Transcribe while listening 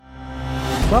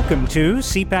Welcome to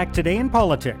CPAC Today in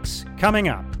Politics. Coming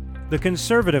up, the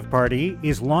Conservative Party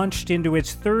is launched into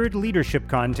its third leadership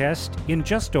contest in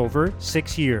just over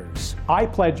 6 years. I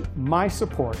pledge my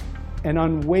support and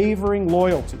unwavering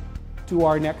loyalty to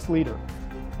our next leader,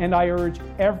 and I urge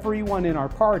everyone in our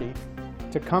party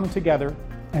to come together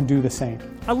and do the same.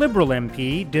 A Liberal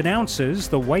MP denounces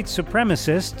the white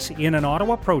supremacists in an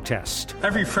Ottawa protest.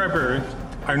 Every February,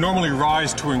 I normally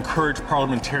rise to encourage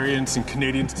parliamentarians and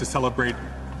Canadians to celebrate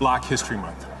Black History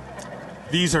Month.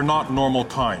 These are not normal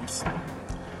times.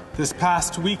 This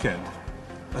past weekend,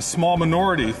 a small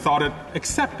minority thought it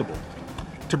acceptable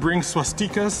to bring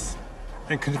swastikas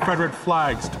and Confederate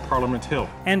flags to Parliament Hill.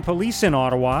 And police in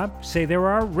Ottawa say there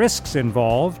are risks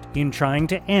involved in trying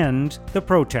to end the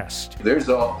protest. There's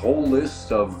a whole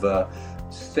list of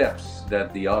steps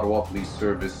that the Ottawa Police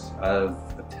Service have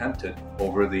attempted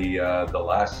over the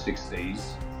last 6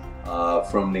 days,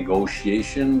 from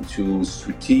negotiation to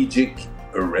strategic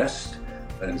arrest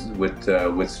and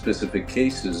with specific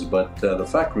cases. But the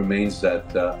fact remains that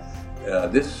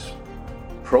this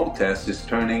protest is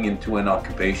turning into an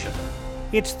occupation.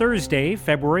 It's Thursday,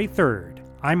 February 3rd.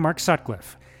 I'm Mark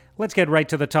Sutcliffe. Let's get right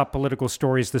to the top political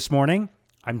stories this morning.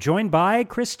 I'm joined by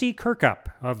Christy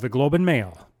Kirkup of the Globe and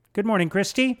Mail. Good morning,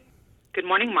 Christy. Good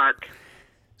morning, Mark.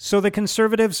 So the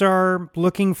Conservatives are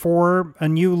looking for a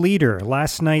new leader.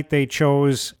 Last night they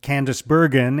chose Candice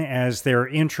Bergen as their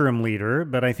interim leader,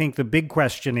 but I think the big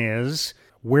question is,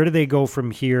 where do they go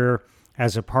from here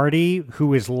as a party?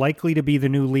 Who is likely to be the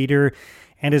new leader?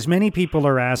 And as many people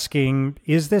are asking,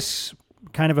 is this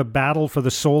kind of a battle for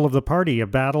the soul of the party, a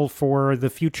battle for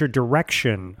the future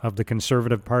direction of the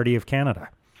Conservative Party of Canada?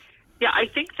 Yeah, I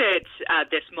think that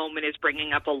this moment is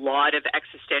bringing up a lot of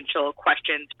existential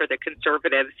questions for the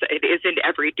Conservatives. It isn't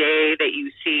every day that you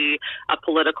see a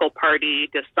political party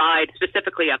decide,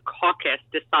 specifically a caucus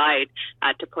decide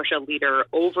to push a leader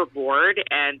overboard.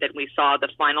 And then we saw the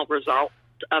final result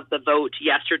of the vote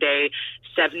yesterday,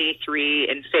 73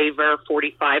 in favor,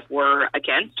 45 were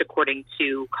against, according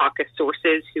to caucus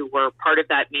sources who were part of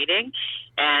that meeting.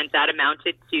 And that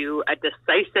amounted to a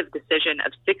decisive decision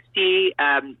of 62%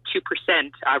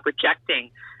 rejecting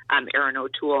Erin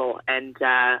O'Toole. And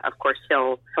of course,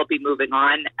 he'll be moving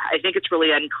on. I think it's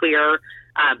really unclear.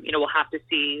 We'll have to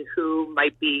see who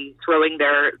might be throwing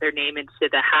their name into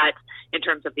the hat in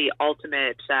terms of the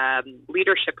ultimate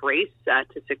leadership race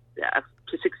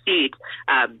to succeed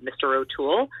Mr.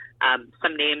 O'Toole.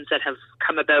 Some names that have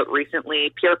come about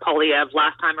recently, Pierre Poilievre,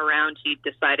 last time around, he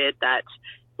decided that,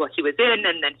 well, he was in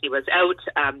and then he was out.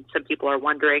 Some people are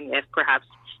wondering if perhaps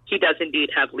he does indeed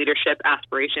have leadership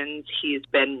aspirations. He's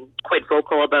been quite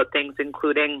vocal about things,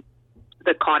 including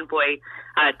the convoy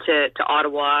to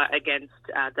Ottawa against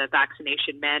the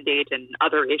vaccination mandate and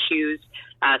other issues.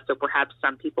 So perhaps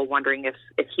some people wondering if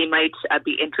he might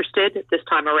be interested this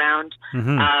time around.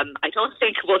 Mm-hmm. I don't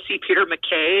think we'll see Peter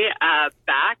MacKay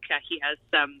back. He has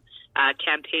some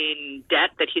campaign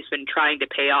debt that he's been trying to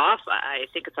pay off. I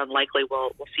think it's unlikely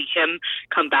we'll see him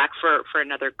come back for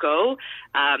another go.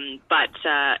 But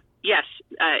yes,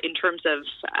 in terms of,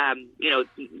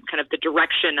 kind of the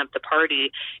direction of the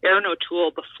party, Erin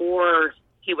O'Toole, before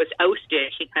he was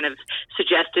ousted, he kind of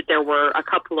suggested there were a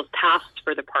couple of paths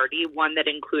for the party, one that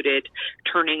included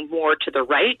turning more to the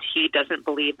right. He doesn't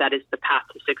believe that is the path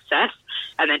to success.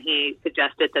 And then he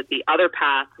suggested that the other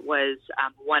path was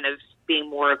one of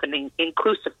being more of an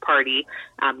inclusive party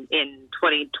in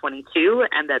 2022,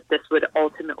 and that this would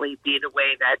ultimately be the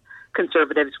way that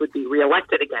Conservatives would be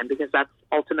reelected again, because that's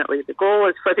ultimately the goal,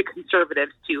 is for the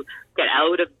Conservatives to get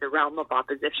out of the realm of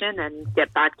opposition and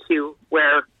get back to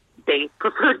where they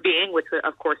preferred being, which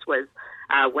of course was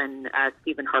when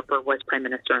Stephen Harper was Prime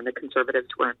Minister and the Conservatives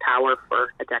were in power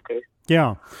for a decade.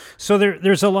 Yeah. So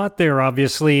there's a lot there,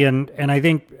 obviously. And I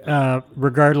think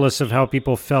regardless of how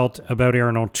people felt about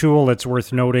Erin O'Toole, it's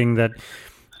worth noting that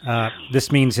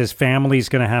this means his family's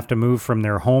going to have to move from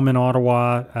their home in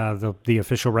Ottawa, the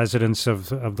official residence of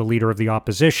the leader of the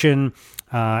opposition.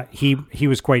 He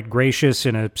was quite gracious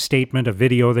in a statement, a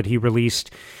video that he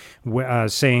released,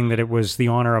 saying that it was the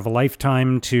honor of a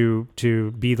lifetime to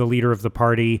be the leader of the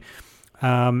party.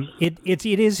 It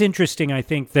is interesting, I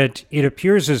think, that it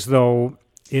appears as though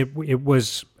it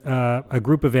was a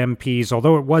group of MPs,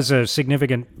 although it was a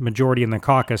significant majority in the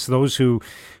caucus, those who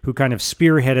kind of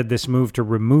spearheaded this move to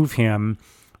remove him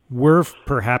were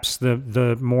perhaps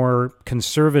the more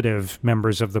conservative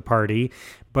members of the party,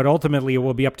 but ultimately it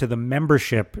will be up to the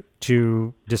membership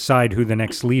to decide who the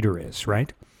next leader is,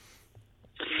 right?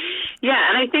 Yeah,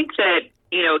 and I think that,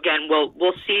 again,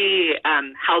 we'll see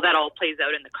how that all plays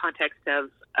out in the context of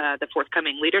the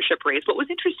forthcoming leadership race. What was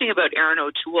interesting about Aaron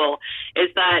O'Toole is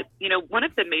that, one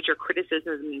of the major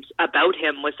criticisms about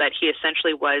him was that he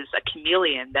essentially was a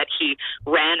chameleon, that he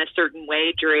ran a certain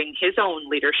way during his own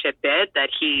leadership bid, that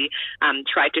he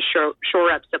tried to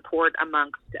shore up support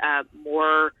amongst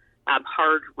more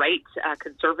hard right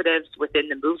conservatives within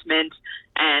the movement.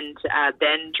 And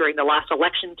then during the last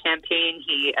election campaign,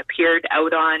 he appeared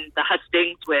out on the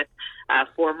hustings with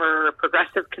former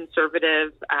progressive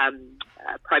conservative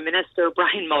Prime Minister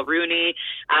Brian Mulroney,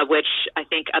 which I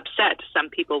think upset some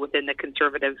people within the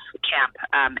conservative camp.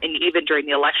 And even during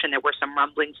the election, there were some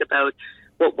rumblings about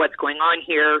what's going on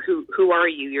here. Who are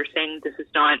you? You're saying this is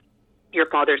not your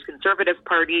father's Conservative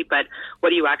Party, but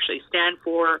what do you actually stand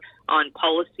for on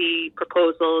policy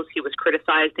proposals? He was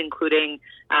criticized, including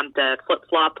the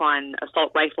flip-flop on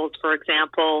assault rifles, for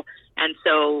example. And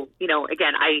so,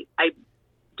 again, I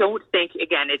don't think,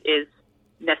 again, it is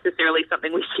necessarily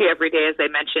something we see every day, as I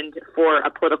mentioned, for a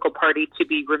political party to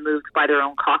be removed by their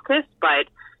own caucus, but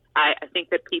I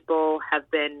think that people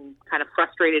have been kind of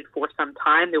frustrated for some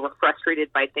time. They were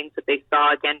frustrated by things that they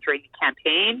saw again during the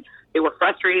campaign. They were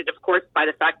frustrated, of course, by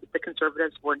the fact that the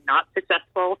Conservatives were not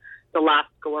successful the last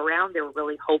go around. They were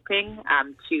really hoping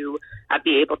to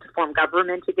be able to form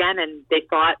government again, and they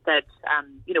thought that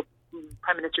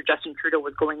Prime Minister Justin Trudeau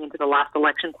was going into the last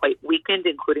election quite weakened,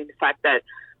 including the fact that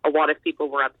a lot of people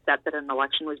were upset that an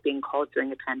election was being called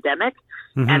during a pandemic.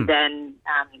 Mm-hmm. And then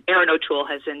Aaron O'Toole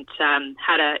hasn't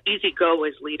had an easy go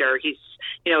as leader. He's,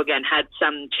 again, had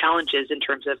some challenges in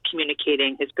terms of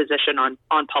communicating his position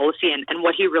on policy and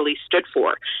what he really stood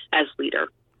for as leader.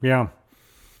 Yeah.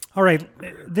 All right.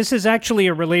 This is actually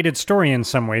a related story in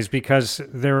some ways, because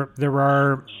there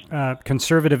are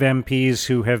conservative MPs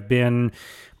who have been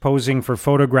posing for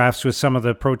photographs with some of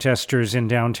the protesters in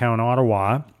downtown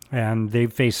Ottawa, and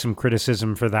they've faced some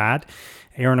criticism for that.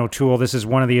 Aaron O'Toole, this is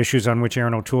one of the issues on which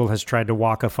Aaron O'Toole has tried to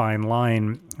walk a fine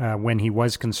line when he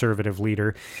was Conservative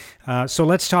leader. So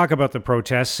let's talk about the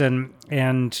protests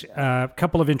and a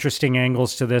couple of interesting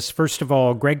angles to this. First of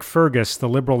all, Greg Fergus, the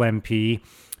Liberal MP,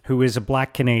 who is a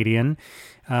Black Canadian,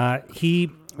 he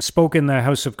spoke in the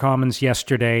House of Commons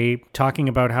yesterday talking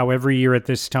about how every year at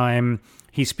this time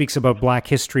he speaks about Black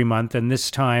History Month, and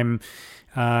this time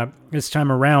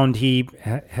around, he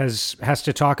has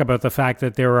to talk about the fact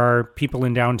that there are people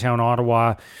in downtown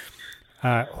Ottawa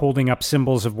holding up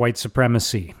symbols of white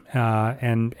supremacy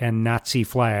and Nazi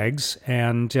flags,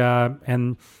 and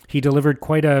he delivered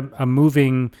quite a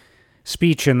moving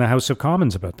speech in the House of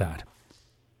Commons about that.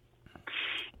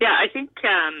 Yeah, I think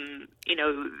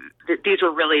these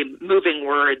were really moving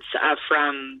words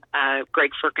from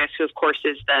Greg Fergus, who, of course,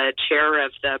 is the chair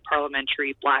of the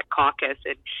Parliamentary Black Caucus.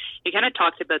 And he kind of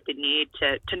talked about the need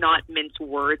to not mince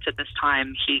words at this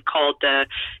time. He called the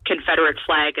Confederate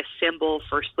flag a symbol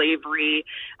for slavery.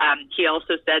 He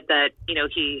also said that,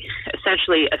 he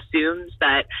essentially assumes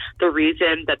that the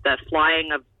reason that the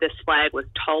flying of this flag was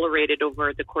tolerated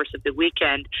over the course of the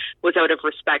weekend was out of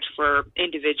respect for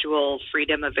individual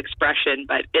freedom of expression,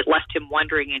 but it left him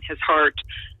wondering in his heart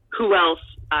who else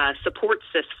supports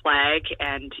this flag.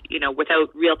 And,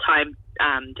 without real-time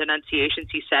denunciations,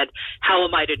 he said, how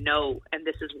am I to know? And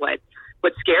this is what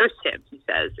scares him, he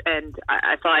says. And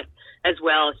I thought as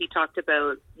well, he talked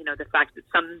about, the fact that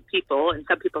some people, in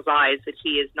some people's eyes, that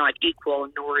he is not equal,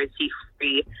 nor is he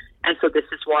free. And so this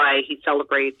is why he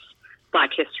celebrates Black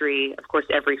history, of course,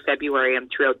 every February and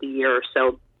throughout the year.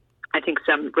 So I think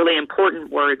some really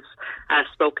important words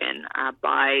spoken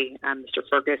by Mr.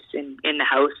 Fergus in the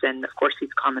House. And, of course, these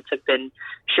comments have been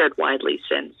shared widely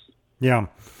since. Yeah.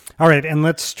 All right. And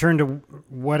let's turn to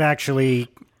what actually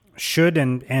should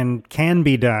and can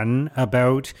be done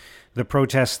about the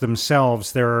protests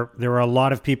themselves. There are a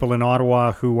lot of people in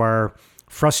Ottawa who are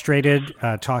frustrated,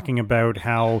 talking about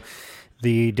how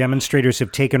the demonstrators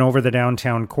have taken over the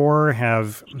downtown core,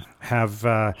 have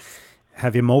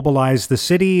immobilized the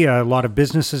city. A lot of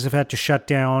businesses have had to shut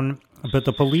down, but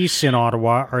the police in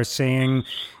Ottawa are saying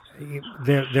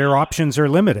their options are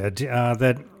limited,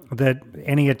 that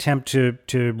any attempt to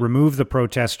remove the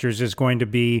protesters is going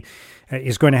to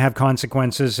have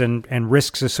consequences and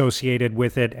risks associated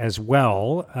with it as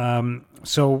well.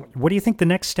 So what do you think the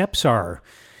next steps are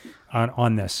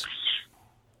on this?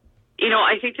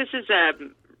 I think this is a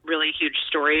really huge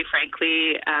story,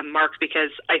 frankly, Mark,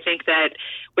 because I think that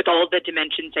with all the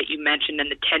dimensions that you mentioned and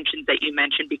the tensions that you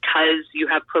mentioned, because you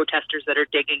have protesters that are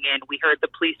digging in, we heard the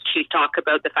police chief talk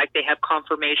about the fact they have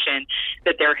confirmation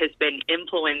that there has been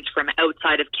influence from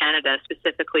outside of Canada,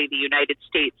 specifically the United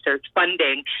States. There's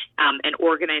funding and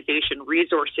organization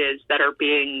resources that are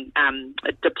being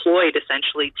deployed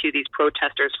essentially to these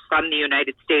protesters from the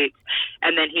United States.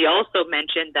 And then he also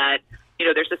mentioned that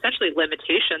there's essentially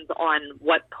limitations on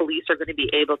what police are going to be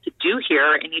able to do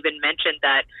here, and even mentioned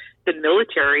that the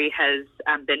military has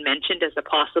been mentioned as a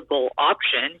possible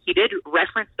option. He did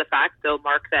reference the fact, though,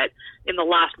 Mark, that in the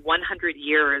last 100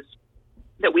 years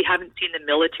that we haven't seen the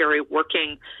military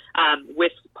working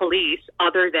with police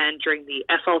other than during the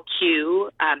FLQ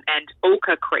and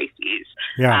Oka crises,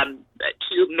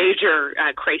 two major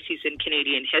crises in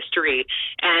Canadian history.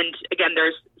 And again,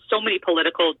 there's so many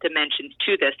political dimensions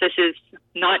to this. This is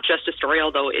not just a story,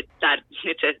 although it's a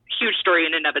huge story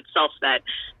in and of itself, that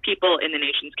people in the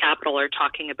nation's capital are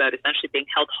talking about essentially being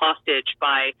held hostage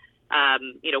by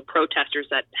protesters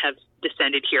that have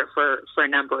descended here for a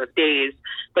number of days.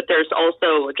 But there's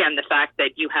also, again, the fact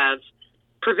that you have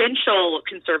provincial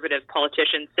Conservative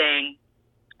politicians saying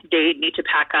they need to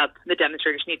pack up, the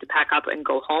demonstrators need to pack up and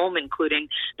go home, including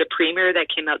the Premier that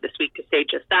came out this week to say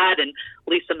just that, and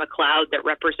Lisa MacLeod that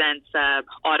represents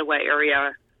Ottawa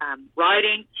area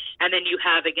riding. And then you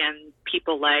have, again,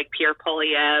 people like Pierre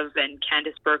Poilievre and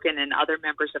Candice Bergen and other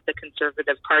members of the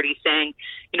Conservative Party saying,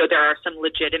 there are some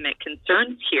legitimate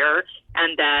concerns here,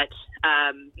 and that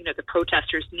the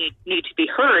protesters need to be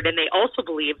heard. And they also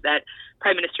believe that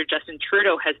Prime Minister Justin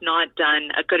Trudeau has not done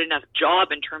a good enough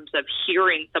job in terms of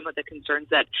hearing some of the concerns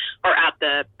that are at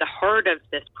the heart of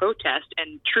this protest.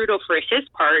 And Trudeau, for his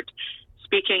part,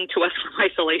 speaking to us from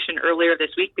isolation earlier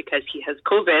this week because he has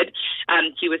COVID,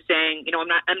 he was saying,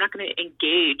 I'm not going to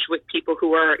engage with people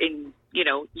who are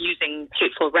using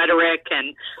hateful rhetoric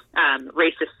and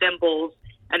racist symbols,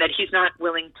 and that he's not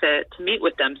willing to meet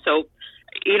with them. So,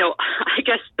 I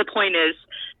guess the point is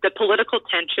the political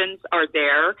tensions are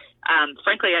there.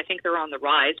 Frankly, I think they're on the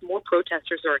rise. More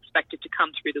protesters are expected to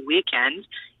come through the weekend.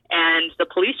 And the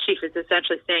police chief is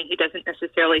essentially saying he doesn't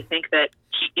necessarily think that,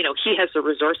 he has the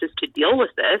resources to deal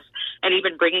with this. And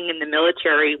even bringing in the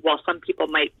military, while some people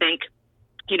might think,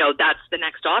 that's the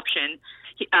next option,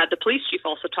 the police chief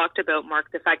also talked about,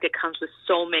 Mark, the fact it comes with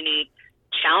so many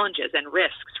challenges and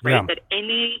risks, right? Yeah. That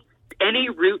any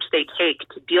route they take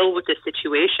to deal with the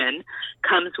situation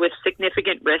comes with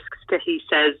significant risks to, he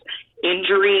says,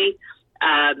 injury,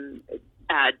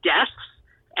 deaths,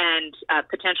 and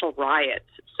potential riots.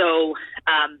 So,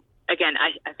 again,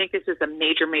 I think this is a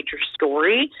major, major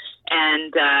story,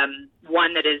 and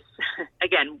one that is,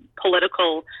 again,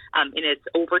 political in its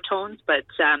overtones, but,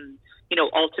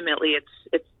 ultimately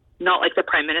it's not like the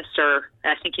Prime Minister,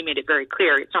 I think he made it very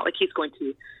clear, it's not like he's going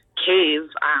to cave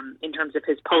in terms of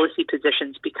his policy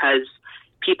positions because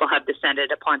people have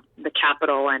descended upon the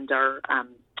Capitol and are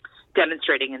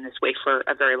demonstrating in this way for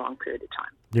a very long period of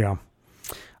time. Yeah.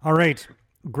 All right.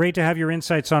 Great to have your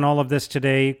insights on all of this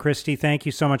today. Kristie, thank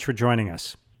you so much for joining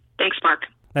us. Thanks, Mark.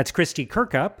 That's Kristie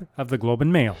Kirkup of the Globe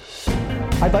and Mail.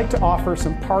 I'd like to offer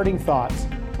some parting thoughts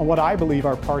on what I believe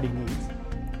our party needs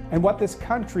and what this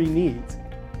country needs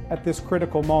at this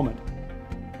critical moment.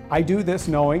 I do this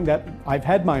knowing that I've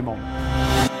had my moment.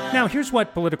 Now, here's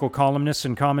what political columnists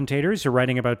and commentators are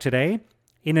writing about today.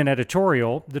 In an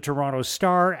editorial, the Toronto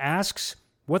Star asks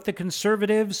what the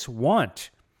Conservatives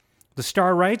want. The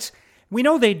Star writes, "We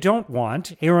know they don't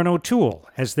want Erin O'Toole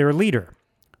as their leader,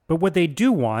 but what they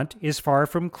do want is far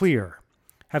from clear.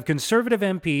 Have Conservative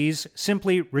MPs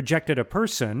simply rejected a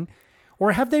person,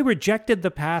 or have they rejected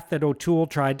the path that O'Toole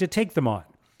tried to take them on?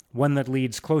 One that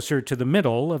leads closer to the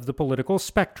middle of the political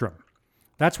spectrum.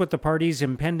 That's what the party's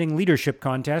impending leadership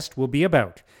contest will be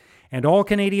about, and all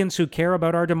Canadians who care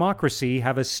about our democracy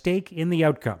have a stake in the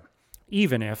outcome,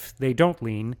 even if they don't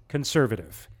lean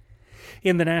Conservative."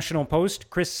 In the National Post,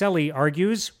 Chris Selle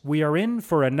argues we are in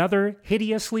for another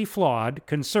hideously flawed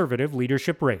Conservative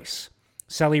leadership race.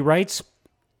 Selle writes,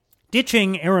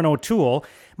 "Ditching Erin O'Toole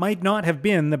might not have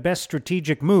been the best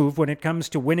strategic move when it comes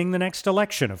to winning the next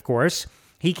election, of course.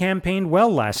 He campaigned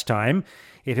well last time.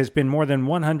 It has been more than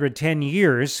 110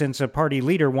 years since a party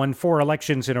leader won 4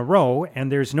 elections in a row,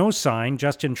 and there's no sign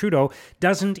Justin Trudeau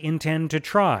doesn't intend to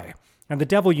try. And the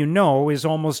devil you know is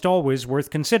almost always worth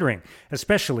considering,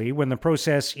 especially when the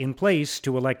process in place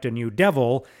to elect a new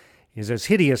devil is as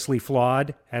hideously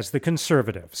flawed as the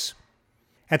Conservatives."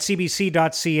 At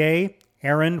CBC.ca,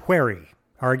 Aaron Wherry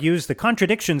argues the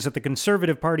contradictions at the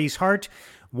Conservative Party's heart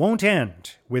won't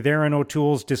end with Erin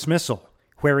O'Toole's dismissal.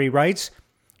 Wherry writes,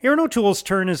 Erin O'Toole's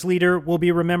turn as leader will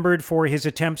be remembered for his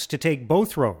attempts to take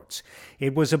both roads.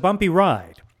 It was a bumpy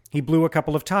ride. He blew a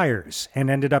couple of tires and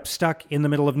ended up stuck in the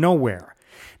middle of nowhere.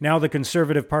 Now the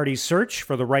Conservative Party's search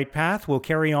for the right path will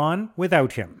carry on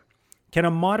without him. Can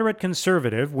a moderate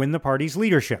Conservative win the party's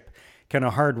leadership? Can a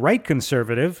hard right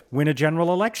Conservative win a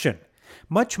general election?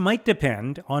 Much might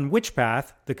depend on which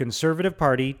path the Conservative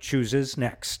Party chooses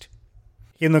next.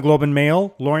 In the Globe and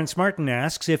Mail, Lawrence Martin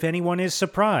asks if anyone is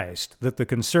surprised that the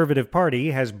Conservative Party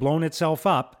has blown itself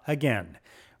up again.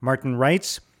 Martin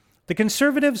writes, "The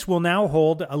Conservatives will now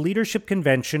hold a leadership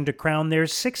convention to crown their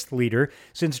sixth leader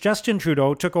since Justin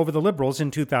Trudeau took over the Liberals in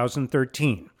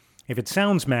 2013. If it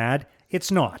sounds mad,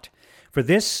 it's not. For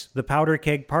this, the Powder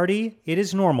Keg Party, it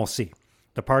is normalcy.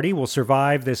 The party will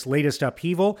survive this latest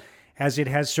upheaval as it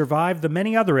has survived the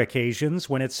many other occasions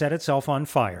when it set itself on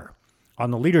fire. On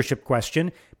the leadership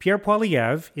question, Pierre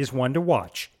Poilievre is one to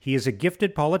watch. He is a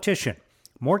gifted politician,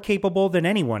 more capable than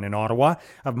anyone in Ottawa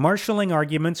of marshalling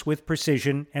arguments with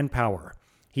precision and power.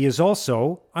 He is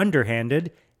also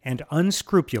underhanded and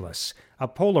unscrupulous, a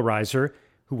polarizer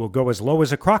who will go as low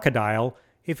as a crocodile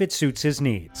if it suits his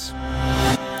needs."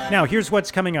 Now, here's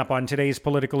what's coming up on today's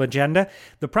political agenda.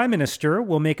 The Prime Minister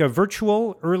will make a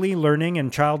virtual early learning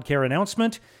and childcare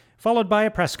announcement, followed by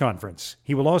a press conference.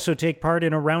 He will also take part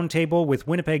in a roundtable with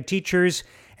Winnipeg teachers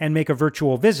and make a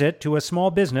virtual visit to a small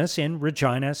business in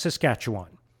Regina,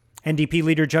 Saskatchewan. NDP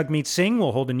leader Jagmeet Singh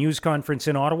will hold a news conference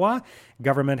in Ottawa.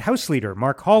 Government House leader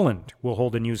Mark Holland will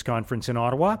hold a news conference in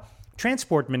Ottawa.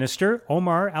 Transport Minister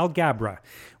Omar Al-Gabra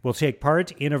will take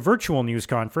part in a virtual news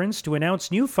conference to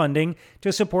announce new funding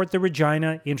to support the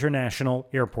Regina International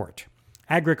Airport.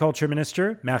 Agriculture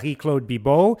Minister Marie-Claude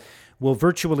Bibeau will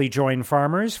virtually join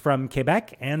farmers from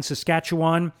Quebec and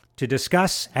Saskatchewan to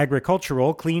discuss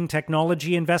agricultural clean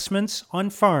technology investments on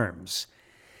farms.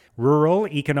 Rural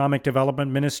Economic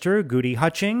Development Minister Goody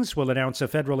Hutchings will announce a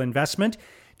federal investment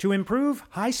to improve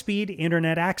high-speed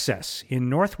internet access in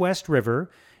Northwest River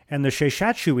and the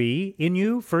Sheshatshui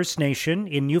Innu First Nation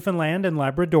in Newfoundland and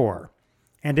Labrador.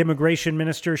 And Immigration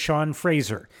Minister Sean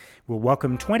Fraser will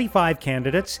welcome 25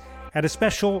 candidates at a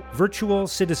special virtual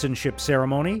citizenship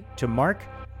ceremony to mark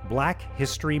Black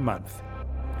History Month.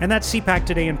 And that's CPAC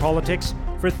Today in Politics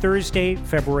for Thursday,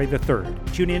 February the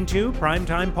 3rd. Tune into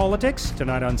Primetime Politics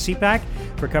tonight on CPAC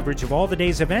for coverage of all the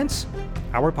day's events.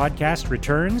 Our podcast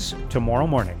returns tomorrow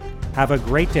morning. Have a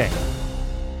great day.